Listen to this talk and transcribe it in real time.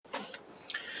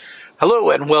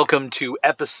Hello and welcome to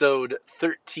episode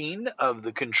 13 of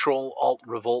the Control Alt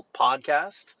Revolt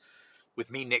podcast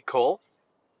with me, Nick Cole.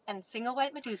 And Single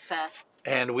White Medusa.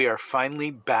 And we are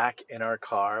finally back in our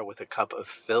car with a cup of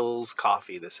Phil's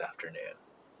coffee this afternoon.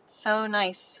 So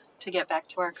nice to get back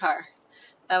to our car.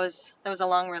 That was a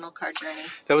long rental car journey.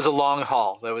 That was a long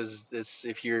haul. That was this.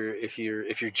 If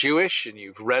you're Jewish and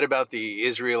you've read about the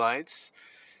Israelites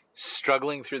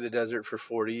struggling through the desert for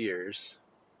 40 years,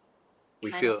 we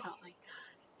Kinda feel felt like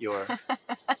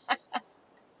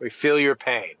we feel your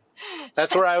pain.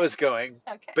 That's where I was going.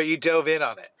 Okay. But you dove in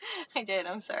on it. I did.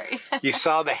 I'm sorry. You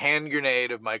saw the hand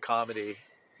grenade of my comedy,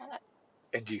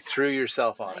 and you threw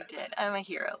yourself on it. I did. I'm a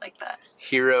hero like that.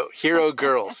 Hero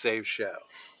girl save show.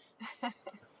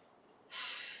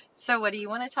 So what do you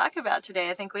want to talk about today?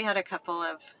 I think we had a couple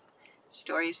of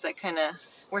stories that kind of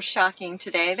were shocking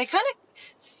today. They kind of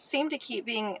seem to keep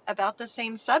being about the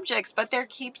same subjects, but there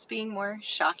keeps being more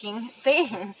shocking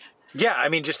things. Yeah, I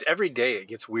mean, just every day it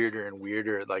gets weirder and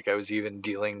weirder. Like I was even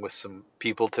dealing with some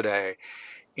people today,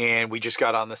 and we just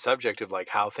got on the subject of like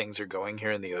how things are going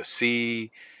here in the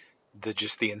OC,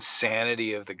 the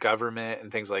insanity of the government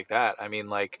and things like that. I mean,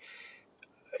 like,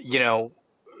 you know,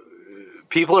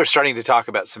 people are starting to talk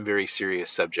about some very serious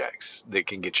subjects that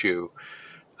can get you.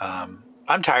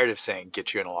 I'm tired of saying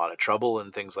get you in a lot of trouble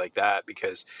and things like that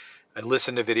because I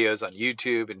listen to videos on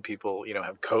YouTube and people,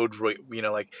 have code,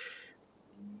 like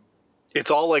it's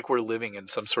all like we're living in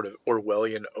some sort of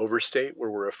Orwellian overstate where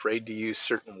we're afraid to use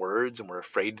certain words and we're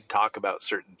afraid to talk about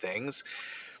certain things.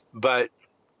 But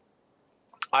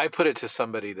I put it to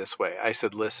somebody this way. I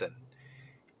said, listen,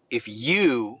 if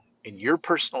you in your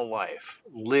personal life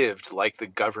lived like the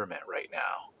government right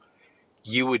now,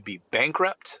 you would be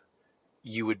bankrupt,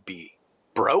 you would be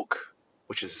broke,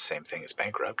 which is the same thing as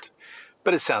bankrupt,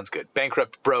 but it sounds good.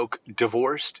 Bankrupt, broke,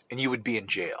 divorced, and you would be in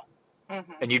jail.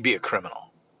 Mm-hmm. And you'd be a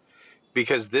criminal.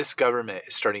 Because this government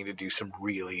is starting to do some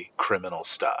really criminal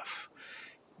stuff.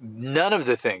 None of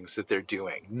the things that they're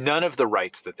doing, none of the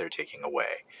rights that they're taking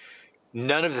away,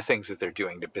 none of the ththings that they're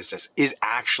doing to business is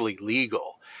actually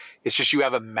legal. It's just you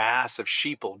have a mass of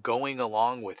sheeple going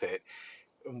along with it.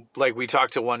 Like we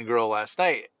talked to one girl last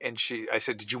night and I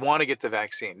said, did you want to get the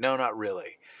vaccine? No, not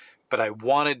really. But I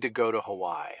wanted to go to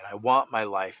Hawaii and I want my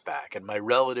life back and my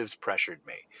relatives pressured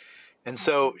me. And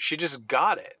so she just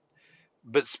got it.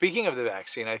 But speaking of the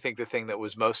vaccine, I think the thing that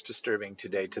was most disturbing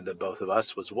today to the both of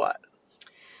us was what?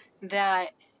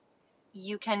 That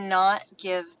you cannot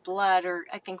give blood, or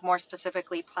I think more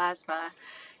specifically plasma,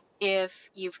 if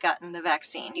you've gotten the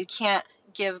vaccine. You can't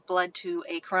give blood to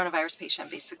a coronavirus patient,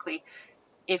 basically,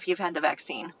 if you've had the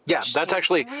vaccine. Yeah, that's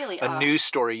actually really a odd. news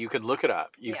story. You could look it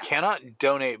up. You cannot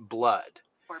donate blood.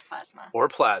 Or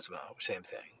plasma, same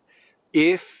thing.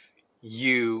 If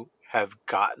you have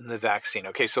gotten the vaccine.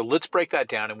 Okay, so let's break that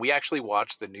down. And we actually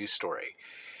watched the news story.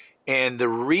 And the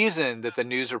reason that the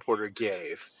news reporter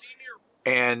gave,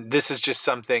 and this is just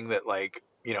something that like,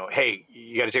 hey,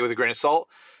 you got to take it with a grain of salt.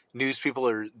 News people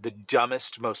are the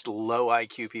dumbest, most low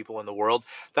IQ people in the world.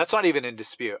 That's not even in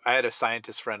dispute. I had a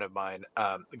scientist friend of mine,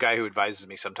 a guy who advises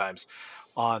me sometimes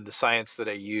on the science that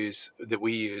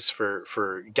we use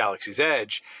for Galaxy's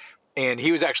Edge. And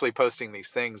he was actually posting these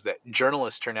things that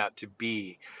journalists turn out to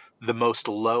be the most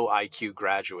low IQ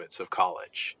graduates of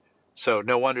college. So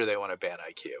no wonder they want to ban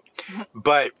IQ.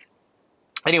 But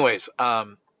anyways,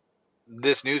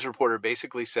 this news reporter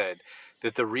basically said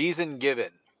that the reason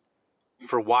given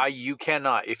for why you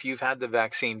cannot, if you've had the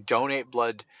vaccine, donate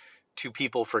blood to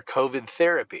people for COVID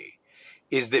therapy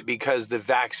is that because the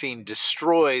vaccine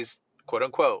destroys, quote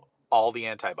unquote, all the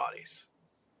antibodies.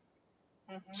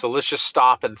 Mm-hmm. So let's just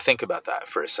stop and think about that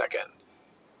for a second.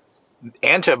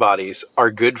 Antibodies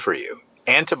are good for you.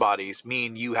 Antibodies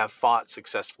mean you have fought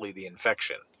successfully the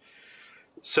infection.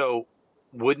 So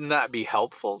wouldn't that be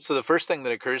helpful? So the first thing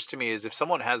that occurs to me is if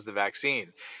someone has the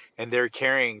vaccine and they're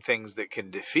carrying things that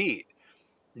can defeat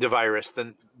the virus,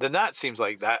 then that seems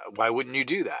like that. Why wouldn't you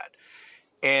do that?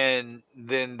 And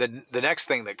then the next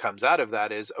thing that comes out of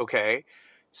that is, okay,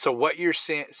 so what you're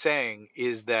saying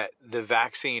is that the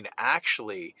vaccine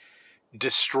actually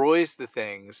destroys the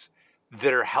things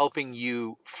that are helping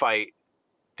you fight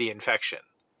the infection.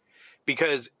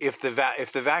 Because if the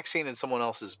vaccine in someone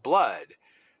else's blood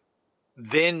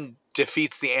then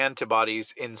defeats the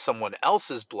antibodies in someone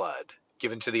else's blood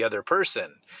given to the other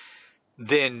person,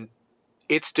 then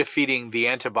it's defeating the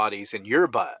antibodies in your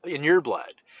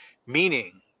blood,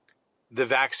 meaning the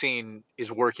vaccine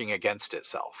is working against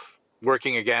itself.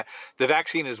 The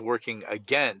vaccine is working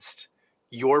against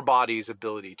your body's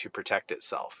ability to protect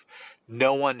itself.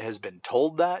 No one has been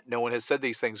told that. No one has said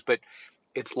these things, but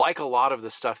it's like a lot of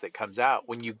the stuff that comes out,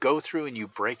 when you go through and you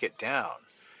break it down,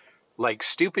 like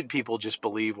stupid people just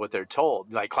believe what they're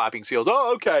told, like clapping seals.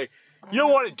 Oh, okay. You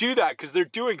don't want to do that because they're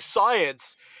doing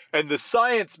science, and the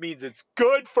science means it's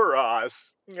good for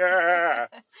us. Yeah.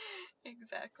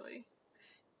 Exactly.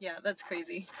 Yeah, that's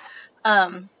crazy.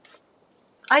 I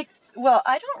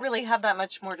don't really have that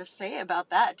much more to say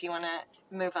about that. Do you want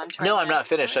to move on to our No, I'm not next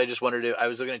finished. story? I just wanted to. I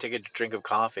was going to take a drink of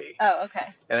coffee, Oh,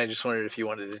 okay. and I just wondered if you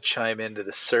wanted to chime into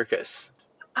the circus,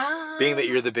 being that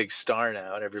you're the big star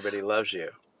now and everybody loves you.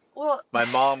 Well, My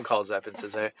mom calls up and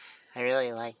says, I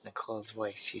really like Nicole's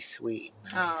voice. She's sweet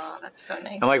and nice. oh, that's so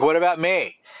nice. I'm like, what about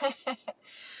me?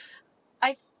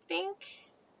 I think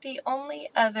the only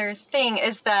other thing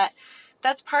is that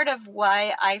that's part of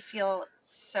why I feel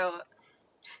so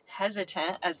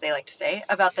hesitant, as they like to say,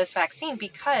 about this vaccine,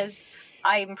 because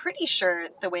I'm pretty sure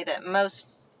the way that most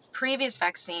previous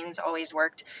vaccines always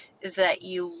worked is that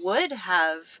you would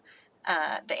have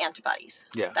the antibodies.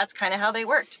 Yeah. That's kind of how they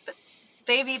worked. But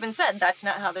they've even said that's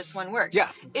not how this one works. Yeah.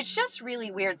 It's just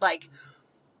really weird. Like,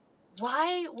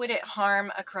 why would it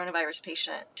harm a coronavirus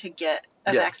patient to get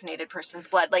a vaccinated person's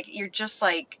blood? Like, you're just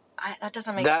like, that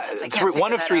doesn't make sense. I can't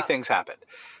one of that three out. things happened.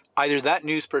 Either that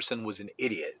news person was an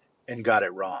idiot and got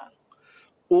it wrong,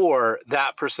 or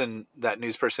that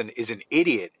news person is an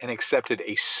idiot and accepted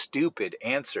a stupid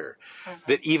answer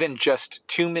that even just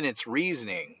 2 minutes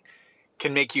reasoning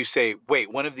can make you say,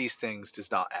 wait, one of these things does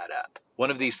not add up.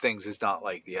 One of these things is not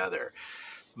like the other.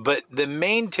 But the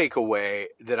main takeaway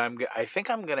that I think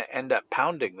I'm going to end up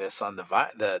pounding this on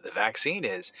the vaccine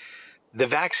is, the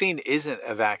vaccine isn't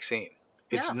a vaccine.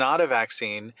 It's not a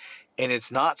vaccine, and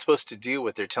it's not supposed to do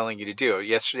what they're telling you to do.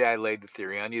 Yesterday, I laid the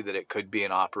theory on you that it could be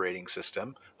an operating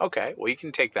system. Okay, well, you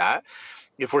can take that.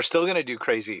 If we're still going to do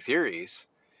crazy theories,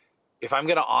 if I'm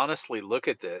going to honestly look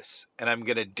at this and I'm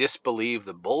going to disbelieve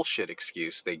the bullshit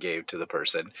excuse they gave to the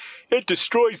person, it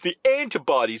destroys the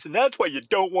antibodies, and that's why you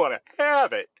don't want to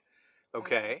have it.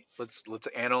 Okay, let's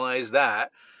analyze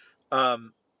that.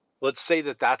 Let's say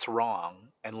that that's wrong,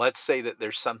 and let's say that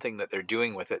there's something that they're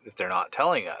doing with it that they're not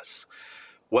telling us.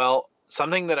 Well,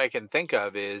 something that I can think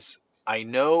of is, I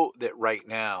know that right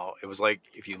now, it was like,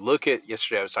 if you look at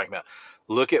yesterday, I was talking about,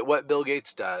 look at what Bill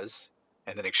Gates does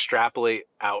and then extrapolate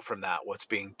out from that what's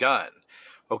being done.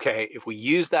 Okay, if we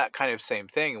use that kind of same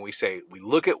thing and we say, we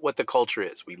look at what the culture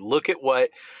is, we look at what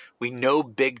we know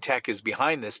big tech is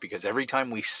behind this, because every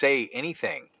time we say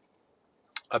anything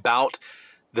about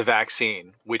the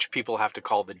vaccine, which people have to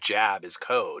call the jab, is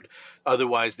code,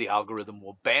 otherwise the algorithm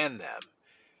will ban them.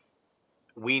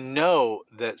 We know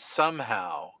that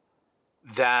somehow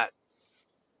that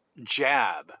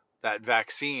jab, that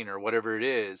vaccine or whatever it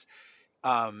is,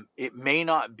 it may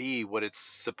not be what it's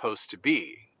supposed to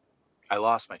be. I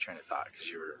lost my train of thought because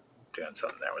you were doing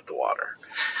something there with the water.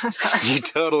 Sorry. You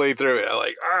totally threw it. I'm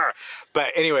like, ah. But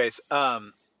anyways,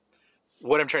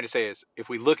 what I'm trying to say is, if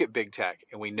we look at big tech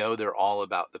and we know they're all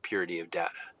about the purity of data,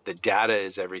 the data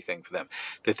is everything for them,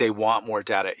 that they want more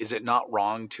data, is it not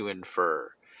wrong to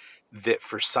infer that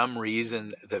for some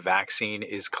reason the vaccine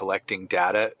is collecting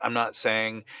data? I'm not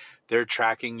saying they're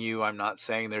tracking you. I'm not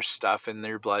saying there's stuff in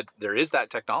their blood. There is that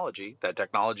technology. That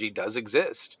technology does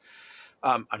exist.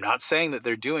 I'm not saying that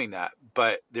they're doing that,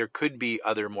 but there could be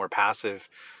other more passive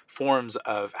forms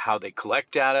of how they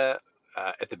collect data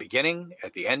at the beginning,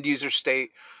 at the end user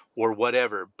state, or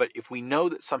whatever. But if we know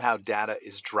that somehow data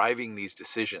is driving these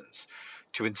decisions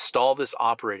to install this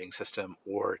operating system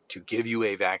or to give you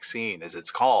a vaccine, as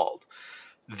it's called,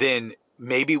 then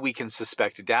maybe we can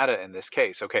suspect data in this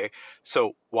case. Okay,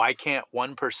 so why can't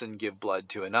one person give blood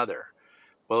to another?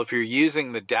 Well, if you're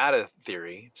using the data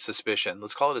theory, suspicion,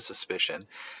 let's call it a suspicion,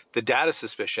 the data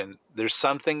suspicion, there's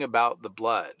something about the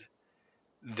blood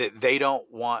that they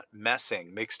don't want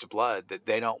messing, mixed blood, that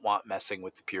they don't want messing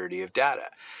with the purity of data.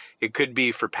 It could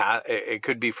be for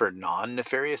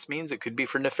non-nefarious means. It could be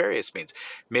for nefarious means.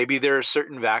 Maybe there are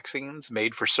certain vaccines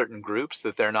made for certain groups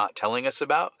that they're not telling us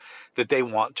about, that they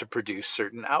want to produce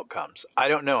certain outcomes. I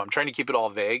don't know. I'm trying to keep it all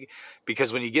vague,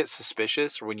 because when you get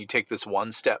suspicious, or when you take this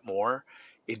one step more,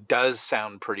 it does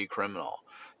sound pretty criminal.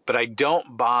 But I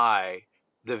don't buy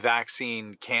the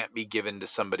vaccine can't be given to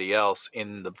somebody else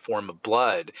in the form of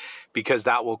blood, because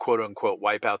that will quote unquote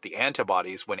wipe out the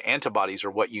antibodies, when antibodies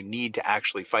are what you need to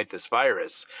actually fight this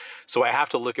virus. So I have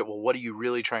to look at, well, what are you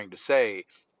really trying to say?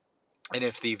 And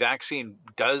if the vaccine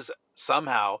does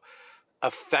somehow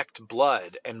affect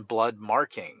blood and blood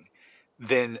marking,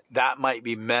 then that might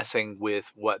be messing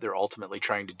with what they're ultimately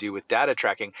trying to do with data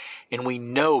tracking. And we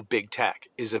know big tech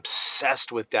is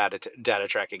obsessed with data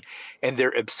tracking, and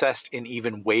they're obsessed in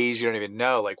even ways you don't even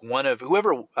know. Like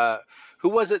who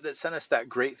was it that sent us that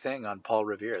great thing on Paul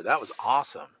Revere? That was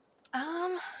awesome.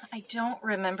 I don't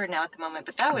remember now at the moment,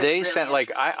 but that was They really sent, like,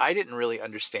 interesting. I didn't really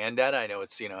understand data. I know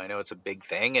it's a big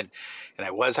thing, and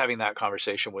I was having that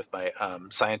conversation with my another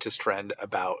scientist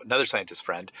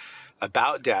friend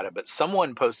about data. But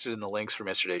someone posted in the links from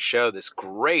yesterday's show this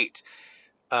great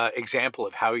example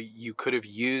of how you could have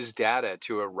used data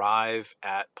to arrive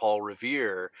at Paul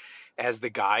Revere as the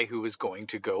guy who was going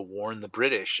to go warn the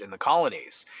British in the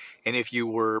colonies. And if you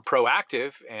were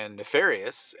proactive and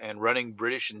nefarious and running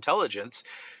British intelligence,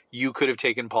 you could have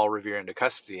taken Paul Revere into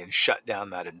custody and shut down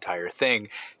that entire thing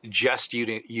just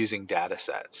using data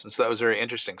sets. And so that was very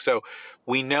interesting. So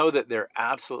we know that they're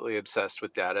absolutely obsessed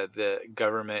with data. The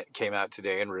government came out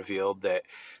today and revealed that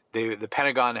the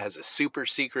Pentagon has a super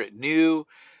secret new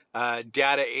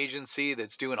data agency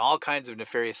that's doing all kinds of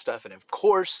nefarious stuff. And of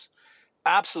course,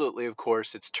 absolutely, of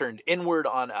course, it's turned inward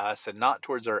on us and not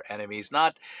towards our enemies.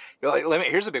 Not,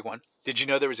 here's a big one. Did you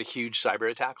know there was a huge cyber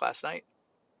attack last night?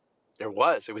 There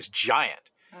was. It was giant.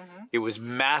 Mm-hmm. It was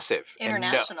massive.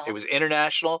 International. And no, it was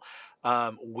international.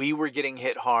 We were getting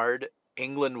hit hard.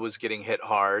 England was getting hit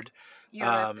hard.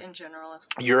 Europe in general.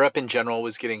 Europe in general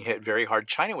was getting hit very hard.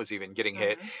 China was even getting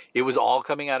hit. It was all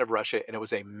coming out of Russia, and it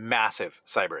was a massive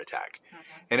cyber attack.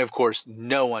 And of course,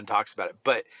 no one talks about it.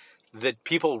 But the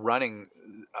people running,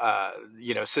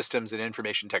 systems and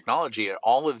information technology at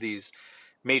all of these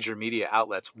major media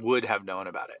outlets would have known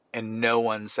about it, and no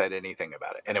one said anything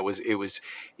about it. And it was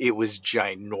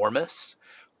ginormous.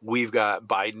 We've got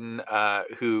Biden,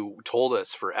 who told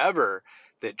us forever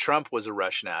that Trump was a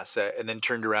Russian asset, and then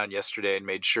turned around yesterday and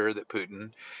made sure that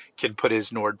Putin can put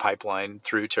his Nord pipeline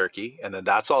through Turkey, and then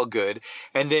that's all good,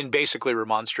 and then basically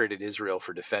remonstrated Israel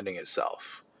for defending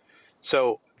itself.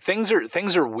 So things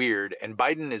are weird, and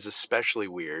Biden is especially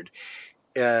weird.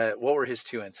 What were his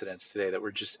two incidents today that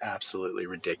were just absolutely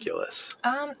ridiculous?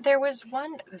 There was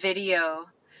one video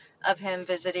of him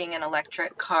visiting an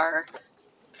electric car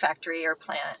factory or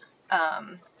plant,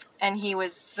 and he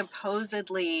was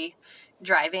supposedly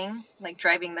driving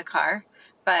the car,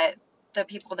 but the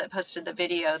people that posted the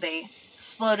video, they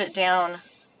slowed it down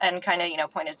and kind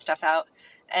of pointed stuff out,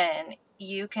 and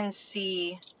you can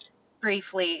see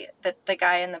briefly that the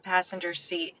guy in the passenger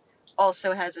seat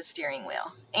also has a steering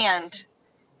wheel and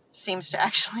seems to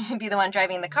actually be the one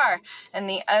driving the car. And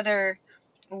the other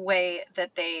way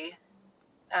that the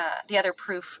other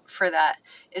proof for that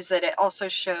is that it also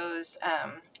shows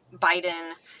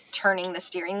Biden turning the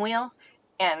steering wheel,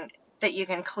 and that you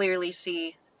can clearly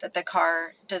see that the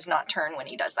car does not turn when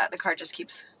he does that. The car just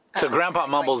keeps. So Grandpa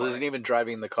Mumbles forward. isn't even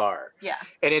driving the car. Yeah.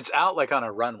 And it's out like on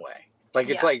a runway. Like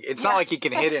it's not like he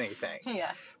can hit anything.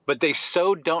 Yeah. But they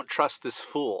so don't trust this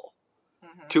fool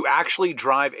to actually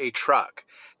drive a truck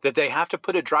that they have to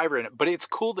put a driver in it. But it's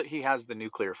cool that he has the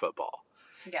nuclear football.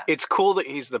 Yeah. It's cool that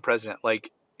he's the president.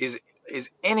 Like, is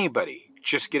anybody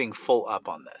just getting full up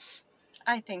on this?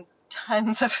 I think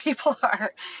tons of people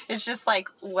are. It's just like,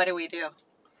 what do we do?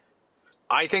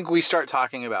 I think we start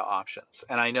talking about options.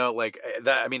 And I know, like,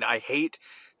 that, I mean, I hate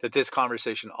that this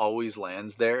conversation always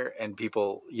lands there, and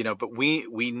people, but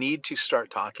we need to start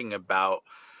talking about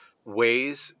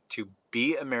ways to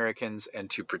be Americans and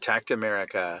to protect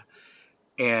America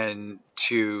and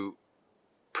to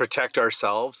protect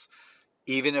ourselves,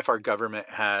 even if our government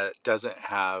doesn't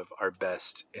have our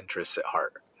best interests at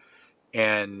heart.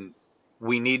 And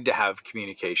we need to have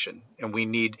communication, and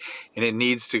it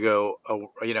needs to go,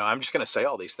 I'm just going to say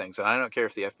all these things, and I don't care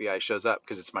if the FBI shows up,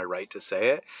 because it's my right to say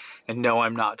it. And no,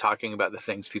 I'm not talking about the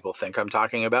things people think I'm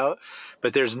talking about,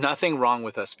 but there's nothing wrong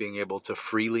with us being able to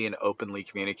freely and openly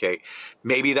communicate.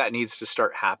 Maybe that needs to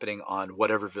start happening on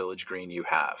whatever Village Green you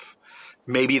have.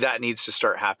 Maybe that needs to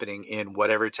start happening in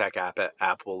whatever tech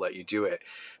app will let you do it.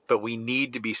 But we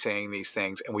need to be saying these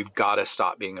things, and we've got to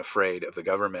stop being afraid of the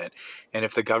government. And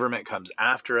if the government comes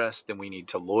after us, then we need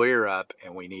to lawyer up,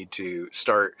 and we need to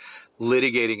start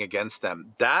litigating against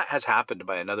them. That has happened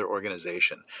by another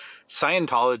organization.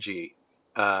 Scientology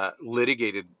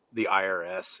litigated the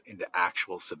IRS into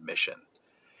actual submission.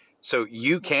 So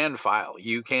you can file,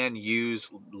 you can use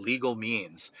legal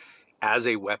means as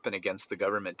a weapon against the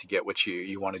government to get what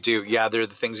you want to do. Yeah, there are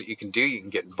the things that you can do. You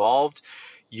can get involved.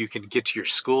 You can get to your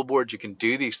school board. You can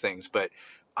do these things. But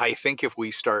I think if we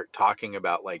start talking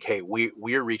about, like, hey,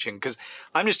 we're reaching, because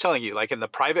I'm just telling you, like, in the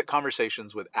private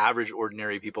conversations with average,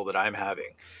 ordinary people that I'm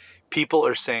having, people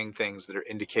are saying things that are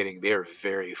indicating they are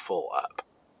very full up.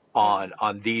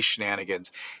 on these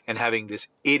shenanigans, and having this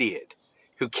idiot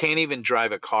who can't even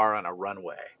drive a car on a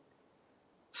runway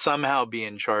somehow be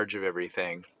in charge of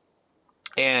everything.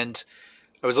 And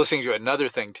I was listening to another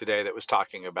thing today that was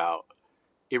talking about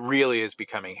it really is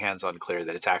becoming hands-on clear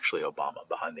that it's actually Obama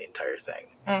behind the entire thing.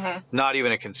 Mm-hmm. Not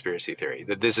even a conspiracy theory,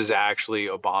 that this is actually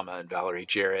Obama and Valerie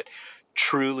Jarrett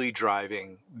truly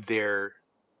driving their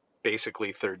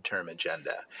basically third term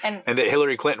agenda. And that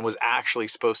Hillary Clinton was actually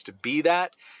supposed to be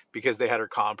that because they had her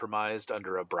compromised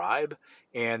under a bribe.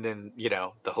 And then,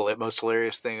 the most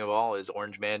hilarious thing of all is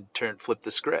Orange Man flipped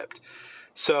the script.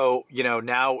 So,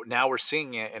 now we're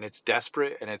seeing it, and it's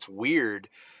desperate and it's weird,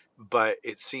 but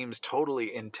it seems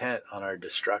totally intent on our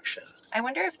destruction. I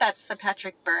wonder if that's the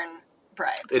Patrick Byrne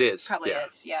bribe. It is. Probably yeah.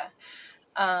 is, yeah.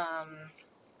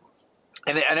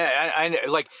 And I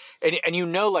like, and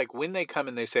like when they come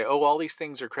and they say, oh, all these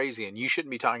things are crazy and you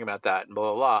shouldn't be talking about that and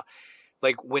blah, blah, blah.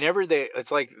 Like whenever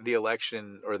it's like the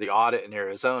election or the audit in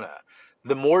Arizona,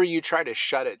 the more you try to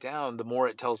shut it down, the more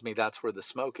it tells me that's where the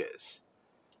smoke is,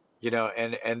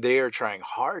 and they are trying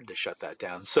hard to shut that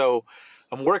down. So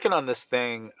I'm working on this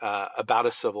thing about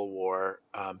a civil war,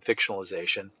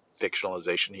 fictionalization,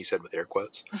 he said with air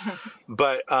quotes,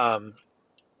 but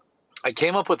I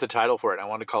came up with the title for it. I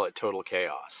wanted to call it Total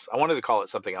Chaos. I wanted to call it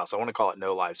something else. I want to call it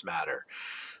No Lives Matter.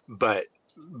 But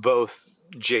both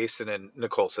Jason and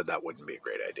Nicole said that wouldn't be a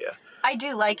great idea. I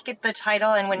do like the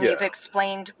title, and when you've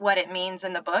explained what it means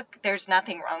in the book, there's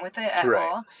nothing wrong with it at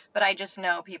all. But I just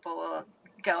know people will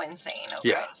go insane over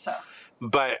it. So,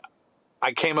 but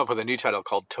I came up with a new title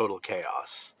called Total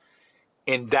Chaos.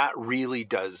 And that really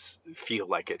does feel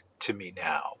like it to me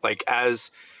now. Like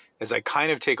as I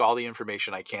kind of take all the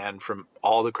information I can from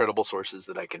all the credible sources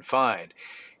that I can find.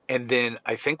 And then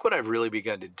I think what I've really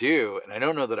begun to do, and I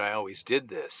don't know that I always did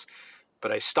this,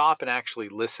 but I stop and actually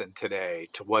listen today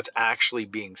to what's actually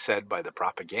being said by the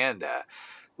propaganda.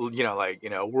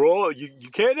 We're all, you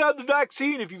can't have the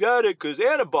vaccine if you've had it because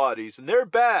antibodies and they're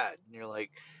bad. And you're like,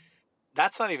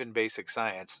 that's not even basic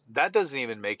science. That doesn't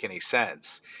even make any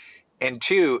sense. And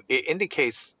two, it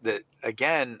indicates that,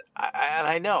 again,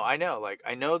 I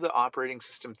know the operating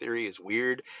system theory is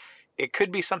weird. It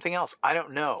could be something else. I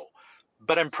don't know.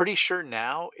 But I'm pretty sure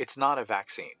now it's not a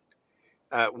vaccine.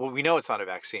 We know it's not a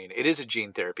vaccine. It is a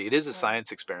gene therapy. It is a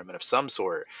science experiment of some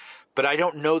sort. But I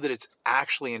don't know that it's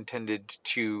actually intended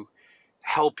to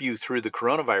help you through the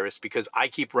coronavirus, because I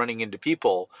keep running into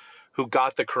people who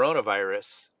got the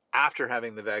coronavirus after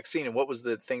having the vaccine. And what was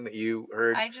the thing that you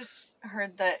heard? I just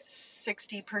heard that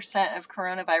 60% of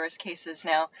coronavirus cases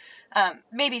now,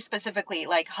 maybe specifically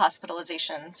like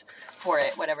hospitalizations for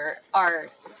it, whatever, are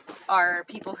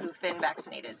people who've been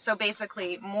vaccinated. So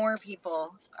basically more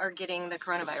people are getting the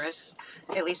coronavirus,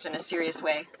 at least in a serious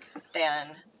way,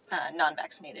 than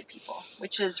non-vaccinated people,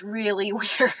 which is really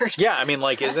weird. Yeah, I mean,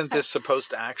 like, isn't this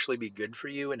supposed to actually be good for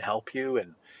you and help you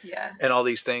and all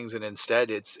these things? And instead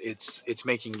it's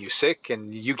making you sick,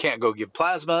 and you can't go give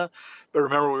plasma. But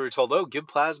remember, we were told, oh, give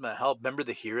plasma, help. Remember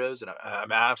the heroes? And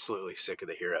I'm absolutely sick of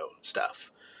the hero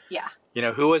stuff. Yeah.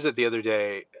 Who was it the other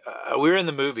day? We were in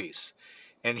the movies,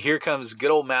 and here comes good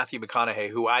old Matthew McConaughey,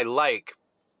 who I like,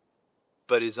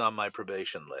 but is on my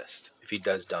probation list if he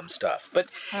does dumb stuff. But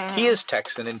he is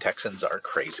Texan, and Texans are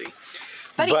crazy.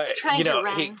 But he's trying to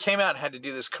run. He came out and had to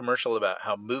do this commercial about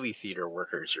how movie theater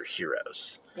workers are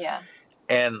heroes. Yeah.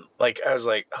 And I was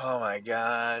like, oh my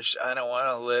gosh, I don't want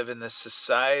to live in this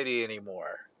society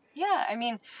anymore. Yeah, I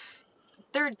mean,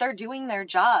 they're doing their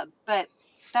job, but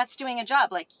that's doing a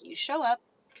job. Like, you show up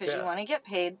because you want to get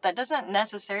paid. That doesn't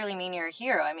necessarily mean you're a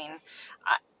hero. I mean,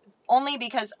 only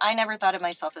because I never thought of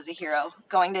myself as a hero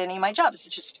going to any of my jobs.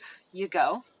 It's just, you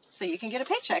go so you can get a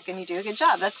paycheck and you do a good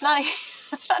job. That's not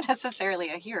necessarily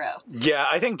a hero. Yeah,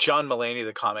 I think John Mulaney,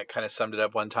 the comic, kind of summed it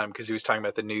up one time because he was talking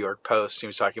about the New York Post. He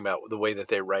was talking about the way that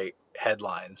they write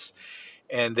headlines.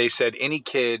 And they said any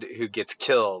kid who gets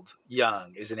killed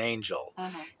young is an angel.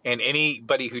 And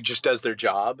anybody who just does their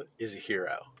job is a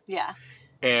hero. Yeah.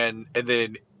 And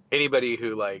then anybody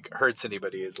who hurts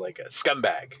anybody is like a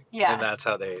scumbag. Yeah. And that's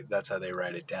how they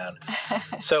write it down.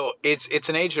 So it's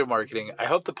an age of marketing. I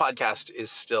hope the podcast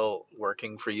is still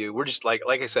working for you. We're just like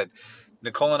I said,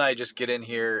 Nicole and I just get in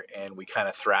here and we kind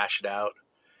of thrash it out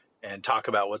and talk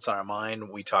about what's on our mind.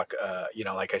 We talk,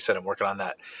 like I said, I'm working on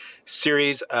that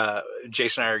series.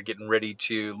 Jason and I are getting ready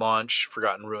to launch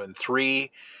Forgotten Ruin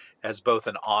 3 as both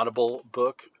an Audible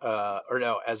book,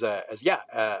 as an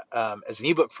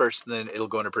ebook first, and then it'll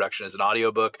go into production as an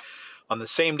audiobook. On the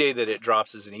same day that it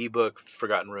drops as an ebook,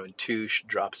 Forgotten Ruin 2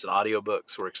 drops an audiobook,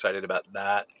 so we're excited about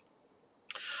that.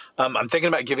 I'm thinking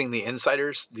about giving the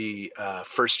insiders the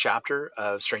first chapter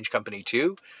of Strange Company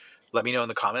 2. Let me know in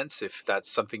the comments if that's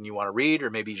something you want to read, or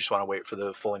maybe you just want to wait for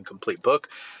the full and complete book.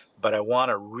 But I want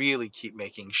to really keep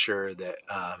making sure that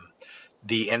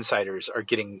the insiders are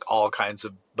getting all kinds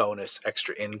of bonus,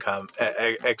 extra income,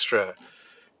 extra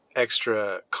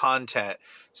content.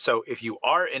 So if you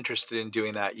are interested in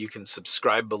doing that, you can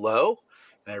subscribe below.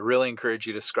 And I really encourage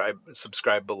you to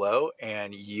subscribe below,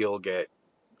 and you'll get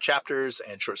chapters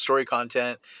and short story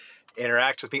content.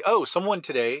 Interact with me. Oh, someone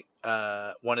today,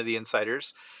 one of the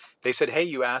insiders, they said, hey,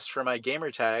 you asked for my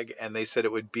gamer tag, and they said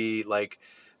it would be like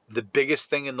the biggest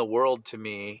thing in the world to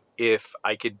me if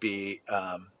I could be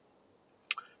in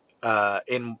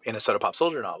a Soda Pop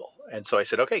Soldier novel. And so I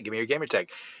said, okay, give me your gamer tag.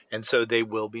 And so they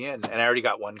will be in. And I already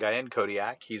got one guy in,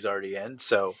 Kodiak. He's already in.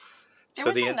 So there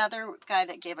was another guy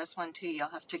that gave us one too. You'll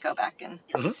have to go back and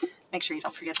make sure you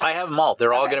don't forget that. I have them all.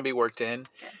 They're all going to be worked in.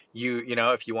 Good. You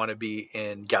know, if you want to be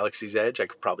in Galaxy's Edge, I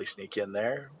could probably sneak you in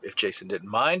there if Jason didn't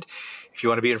mind. If you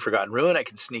want to be in Forgotten Ruin, I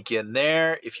can sneak you in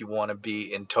there. If you want to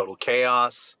be in Total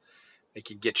Chaos, I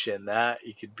can get you in that.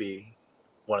 You could be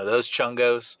one of those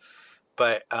chungos.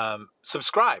 But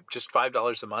subscribe, just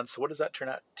 $5 a month. So what does that turn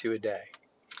out to a day?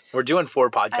 We're doing 4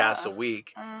 podcasts a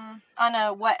week. On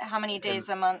a how many days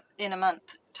a month, in a month,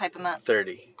 type of month?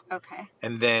 30. Okay.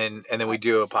 And then we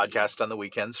do a podcast on the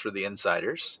weekends for the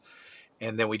insiders.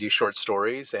 And then we do short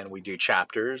stories, and we do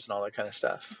chapters and all that kind of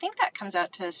stuff. I think that comes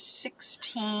out to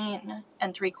 16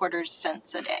 3/4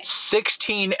 cents a day.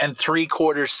 16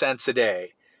 3/4 cents a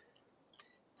day.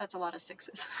 That's a lot of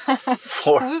sixes.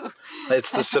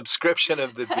 It's the subscription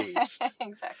of the beast.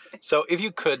 Exactly. So if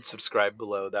you could subscribe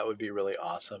below, that would be really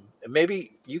awesome. And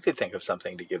maybe you could think of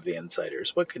something to give the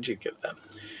insiders. What could you give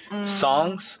them?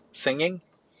 Songs? Singing?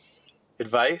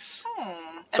 Advice?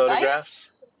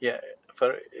 Photographs? Advice? Yeah.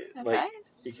 Like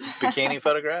bikini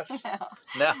photographs?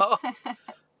 No?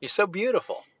 You're so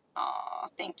beautiful. Oh,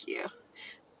 thank you.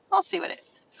 I'll see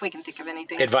if we can think of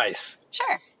anything. Advice.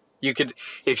 Sure. You could,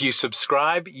 if you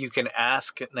subscribe, you can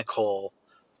ask Nicole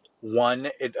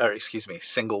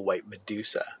single white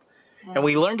Medusa. And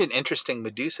we learned an interesting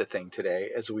Medusa thing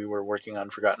today as we were working on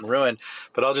Forgotten Ruin,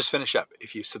 but I'll just finish up.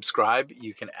 If you subscribe,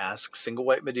 you can ask single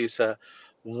white Medusa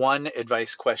 1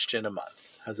 advice question a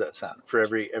month. How's that sound? For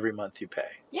every month you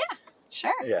pay. Yeah,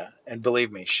 sure. Yeah. And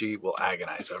believe me, she will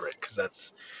agonize over it,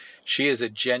 because she is a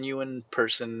genuine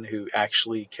person who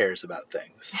actually cares about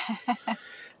things.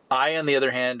 I, on the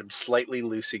other hand, am slightly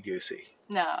loosey-goosey.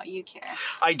 No, you care.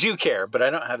 I do care, but I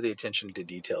don't have the attention to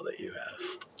detail that you have.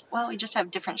 Well, we just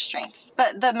have different strengths.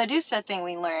 But the Medusa thing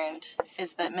we learned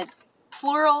is that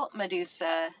plural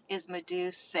Medusa is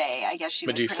Medusae, I guess you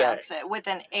would pronounce it, with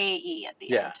an A-E at the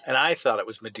end. Yeah, and I thought it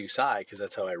was Medusae because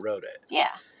that's how I wrote it.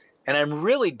 Yeah. And I'm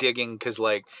really digging, because,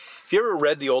 like, if you ever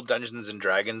read the old Dungeons and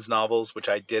Dragons novels, which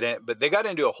I didn't, but they got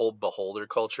into a whole beholder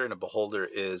culture, and a beholder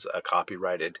is a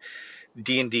copyrighted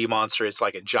D&D monster. It's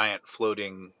like a giant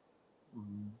floating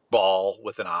ball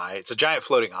with an eye. It's a giant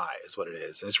floating eye is what it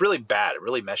is. And it's really bad. It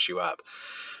really messes you up.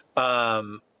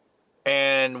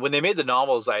 And when they made the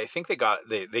novels, I think they got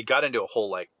into a whole,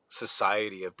 like,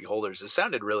 society of beholders. It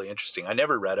sounded really interesting. I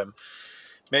never read them.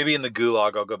 Maybe in the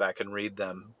gulag I'll go back and read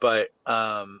them. But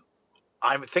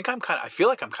I feel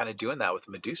like I'm kind of doing that with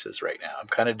Medusas right now. I'm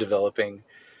kind of developing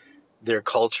their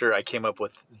culture. I came up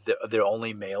with their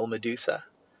only male Medusa.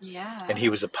 Yeah. And he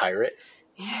was a pirate.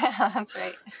 Yeah, that's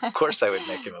right. Of course I would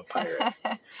make him a pirate.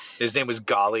 His name was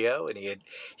Galio, and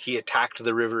he attacked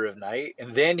the River of Night,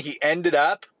 and then he ended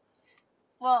up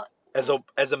as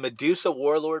a Medusa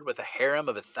warlord with a harem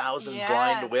of 1,000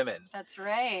 blind women. That's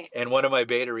right. And one of my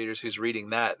beta readers who's reading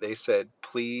that, they said,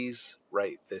 please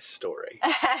write this story.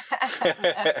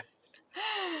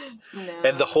 No.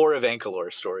 And the Whore of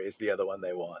Ankalor story is the other one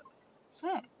they want.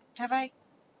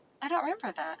 I don't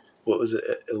remember that. What was it?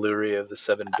 Illyria of the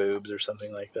 7 Boobs or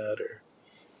something like that, or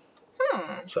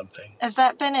something. Has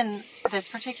that been in this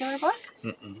particular book?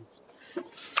 Mm-mm.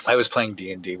 I was playing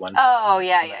D&D one time. Oh,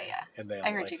 yeah. And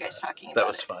I heard you guys talking about it. That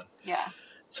was fun. Yeah.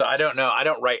 So I don't know. I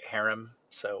don't write harem,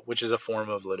 which is a form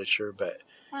of literature, but...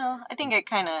 Well, I think it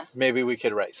kind of... Maybe we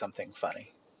could write something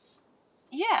funny.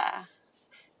 Yeah.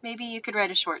 Maybe you could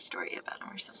write a short story about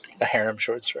him or something. A harem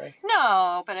short story?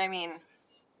 No, but I mean...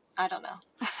 I don't know.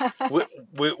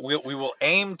 we will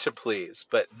aim to please,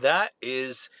 but that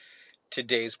is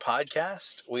today's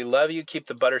podcast. We love you. Keep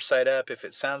the butter side up. If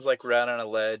it sounds like we're out on a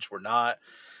ledge, we're not.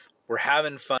 We're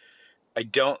having fun. I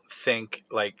don't think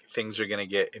like things are going to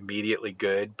get immediately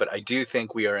good, but I do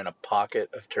think we are in a pocket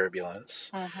of turbulence.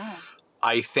 Mm-hmm.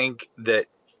 I think that,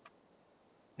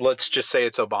 let's just say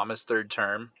it's Obama's 3rd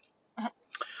term. Mm-hmm.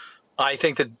 I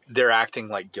think that they're acting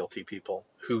like guilty people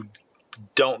who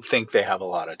don't think they have a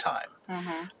lot of time.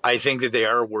 Mm-hmm. I think that they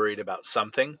are worried about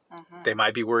something. Mm-hmm. They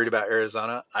might be worried about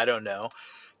Arizona. I don't know.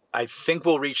 I think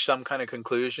we'll reach some kind of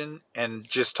conclusion. And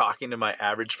just talking to my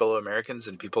average fellow Americans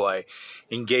and people I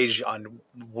engage on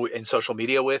in social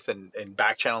media with and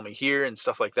back channel me here and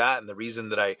stuff like that. And the reason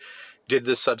that I did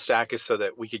this Substack is so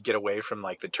that we could get away from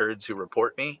like the turds who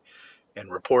report me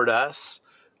and report us.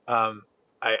 Um,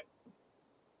 I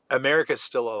America's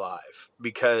still alive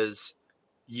because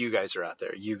you guys are out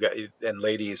there, you guys and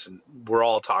ladies, and we're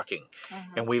all talking.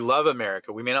 Mm-hmm. And we love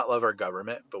America. We may not love our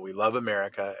government, but we love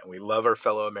America and we love our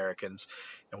fellow Americans.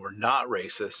 And we're not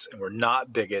racist and we're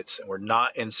not bigots and we're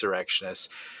not insurrectionists.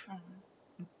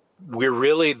 Mm-hmm. We're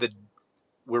really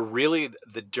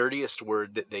the dirtiest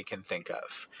word that they can think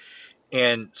of.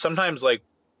 And sometimes like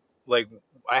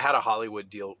I had a Hollywood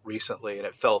deal recently and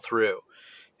it fell through.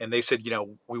 And they said,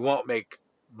 we won't make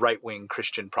right-wing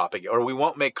Christian propaganda, or we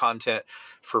won't make content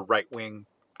for right-wing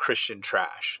Christian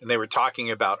trash. And they were talking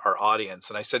about our audience.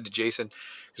 And I said to Jason,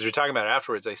 because we were talking about it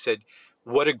afterwards, I said,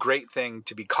 what a great thing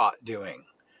to be caught doing.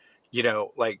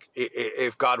 Like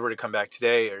if God were to come back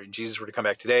today or Jesus were to come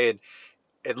back today, and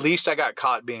at least I got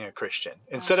caught being a Christian.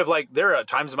 Instead of like, there are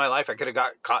times in my life I could have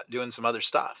got caught doing some other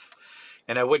stuff.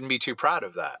 And I wouldn't be too proud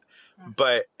of that.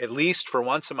 But at least for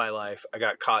once in my life, I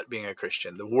got caught being a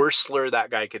Christian. The worst slur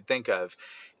that guy could think of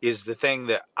is the thing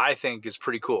that I think is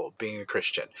pretty cool, being a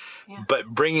Christian. Yeah. But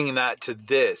bringing that to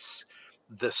this,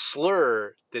 the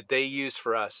slur that they use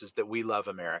for us is that we love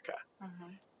America.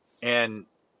 Mm-hmm. And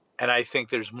I think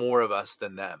there's more of us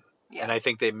than them. Yeah. And I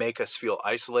think they make us feel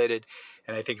isolated.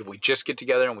 And I think if we just get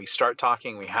together and we start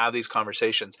talking, we have these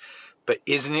conversations. But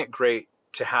isn't it great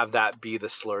to have that be the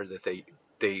slur that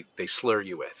they slur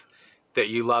you with? That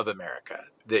you love America,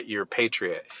 that you're a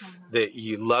patriot, Mm-hmm. that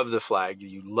you love the flag,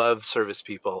 you love service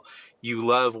people, you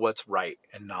love what's right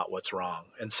and not what's wrong.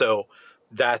 And so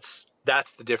that's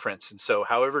the difference. And so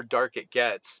however dark it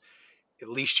gets, at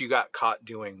least you got caught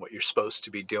doing what you're supposed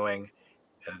to be doing.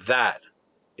 And that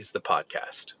is the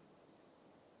podcast.